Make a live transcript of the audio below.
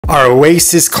Are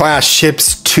Oasis Class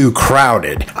ships too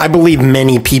crowded? I believe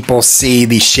many people see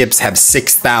these ships have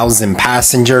 6,000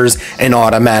 passengers and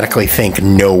automatically think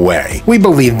no way. We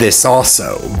believe this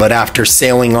also, but after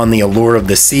sailing on the allure of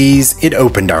the seas, it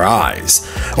opened our eyes.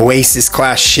 Oasis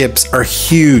Class ships are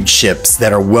huge ships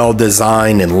that are well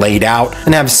designed and laid out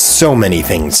and have so many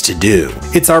things to do.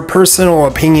 It's our personal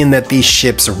opinion that these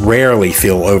ships rarely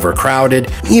feel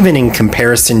overcrowded, even in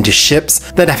comparison to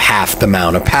ships that have half the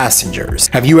amount of passengers.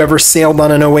 Have you ever sailed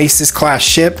on an Oasis Class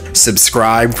ship?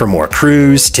 Subscribe for more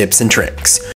cruise tips and tricks.